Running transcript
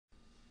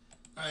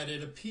Alright,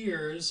 it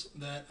appears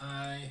that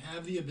I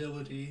have the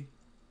ability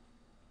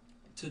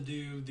to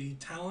do the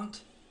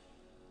talent.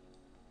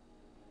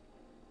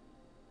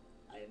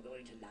 I am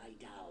going to lie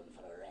down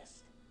for a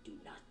rest. Do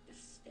not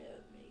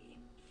disturb me.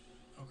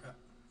 Okay,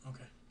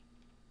 okay.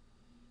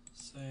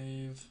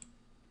 Save.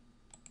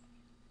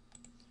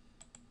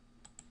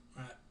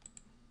 Alright,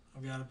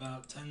 I've got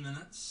about 10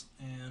 minutes,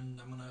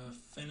 and I'm going to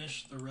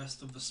finish the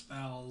rest of the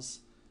spells,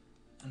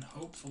 and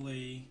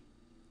hopefully...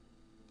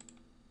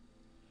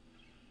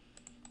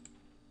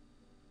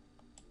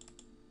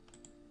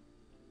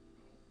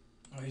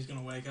 Oh, he's going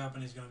to wake up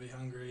and he's going to be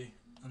hungry,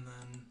 and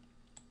then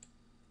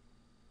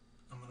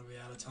I'm going to be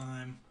out of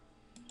time.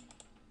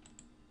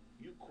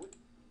 You quit.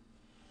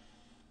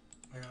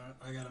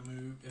 I gotta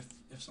move.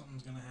 If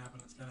something's going to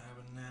happen, it's going to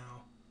happen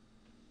now.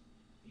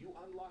 You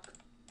unlock.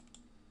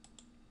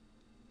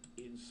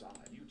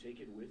 Inside, you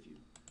take it with you.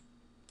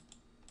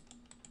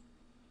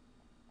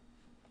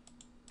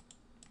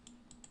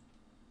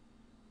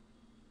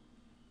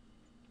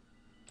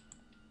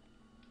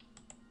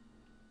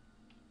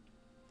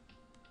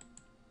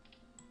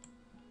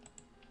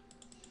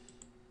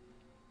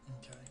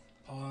 Okay,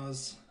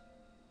 pause.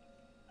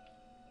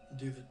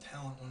 Do the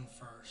talent one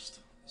first.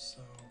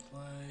 So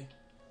play.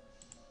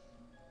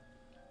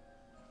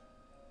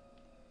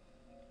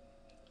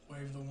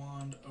 Wave the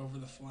wand over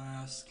the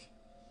flask.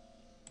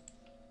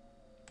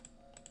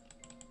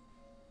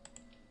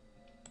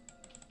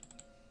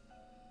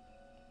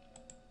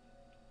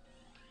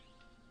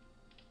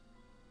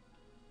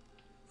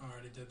 I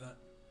already did that.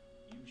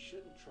 You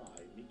shouldn't try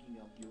making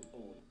up your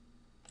own.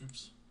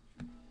 Oops.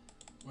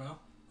 Well,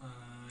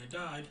 I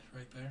died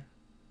right there.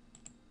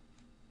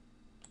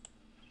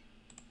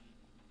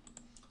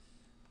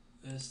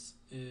 This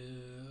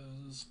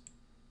is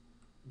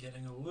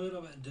getting a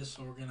little bit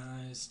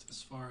disorganized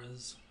as far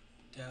as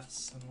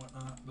deaths and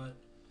whatnot, but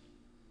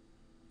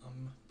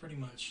I'm pretty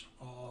much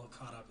all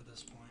caught up at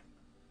this point.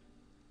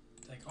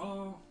 Take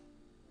all.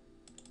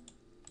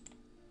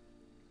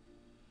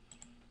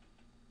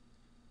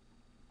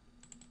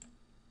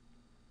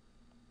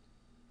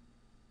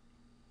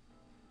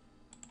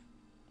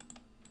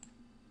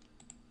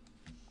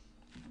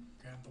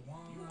 Grab the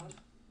wand.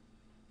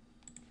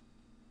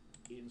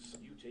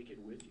 Inside, you take it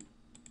with you.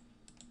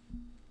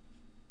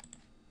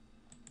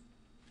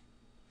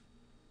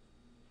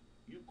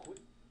 You quit.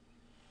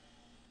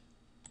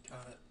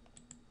 Got it.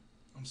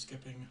 I'm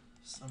skipping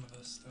some of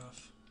this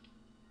stuff.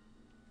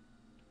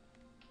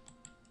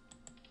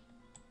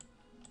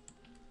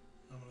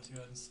 I'm going to go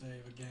ahead and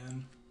save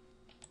again,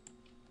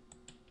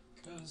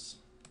 because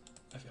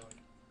I feel like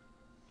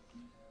it.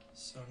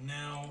 So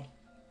now,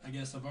 I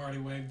guess I've already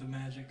waved the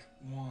magic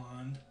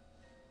wand,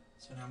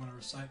 so now I'm going to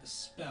recite the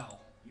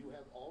spell. You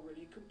have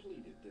already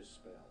completed this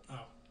spell.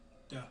 Oh,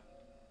 duh.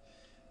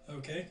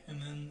 Okay,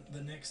 and then the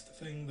next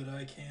thing that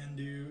I can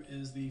do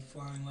is the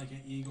flying like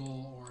an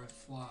eagle or a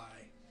fly.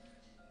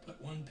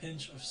 Put 1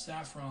 pinch of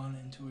saffron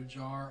into a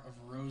jar of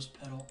rose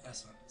petal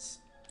essence.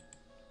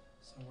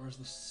 So where's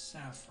the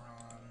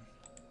saffron?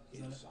 Is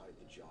that it? Inside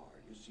the jar,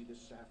 you see the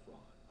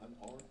saffron, an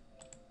orange.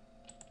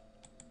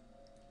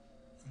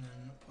 And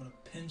then put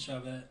a pinch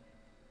of it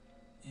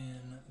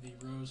in the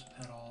rose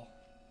petal.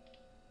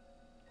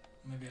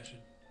 Maybe I should...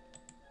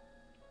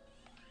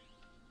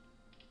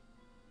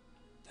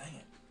 Dang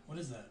it. What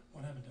is that?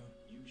 What happened to him?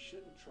 You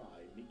shouldn't try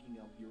making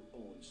up your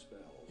own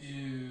spells.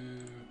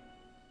 Ew.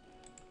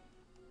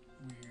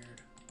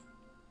 Weird.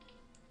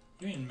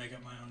 You didn't make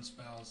up my own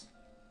spells.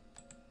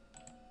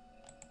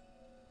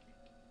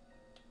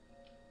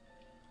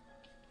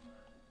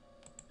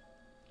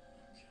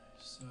 Okay,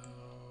 so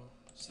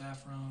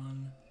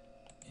saffron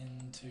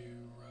into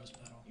rose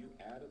petal. You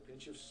add a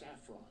pinch of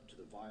saffron to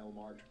the vial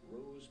marked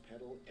rose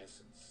petal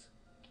essence.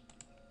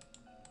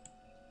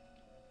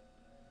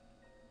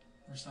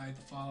 Recite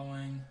the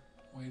following.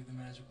 Wave the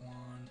magic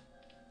wand.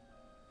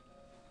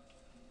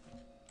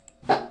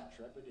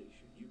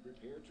 Trepidation, you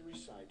prepare to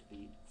recite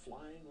the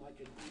flying like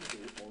an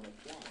eagle or a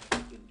fly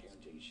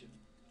incantation.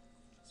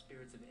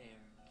 Spirits of air,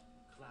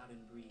 cloud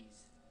and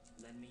breeze,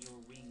 lend me your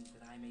wings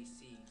that I may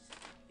seize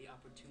the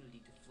opportunity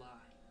to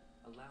fly.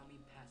 Allow me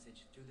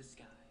passage through the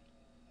sky.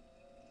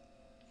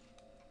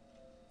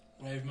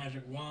 Wave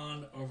magic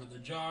wand over the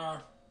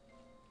jar.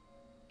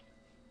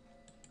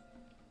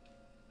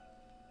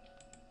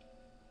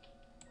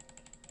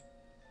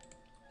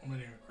 I'm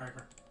eating a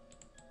cracker.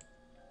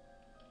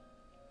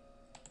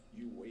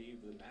 You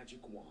wave the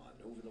magic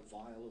wand over the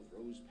vial of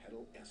rose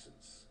petal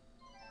essence.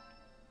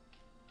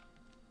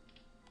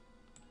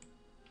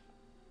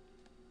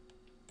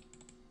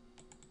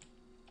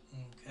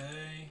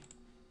 Okay.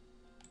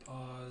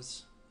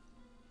 Pause.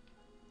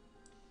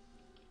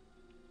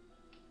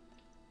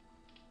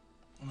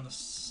 I'm gonna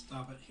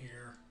stop it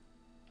here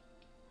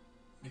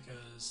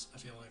because I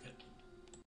feel like it.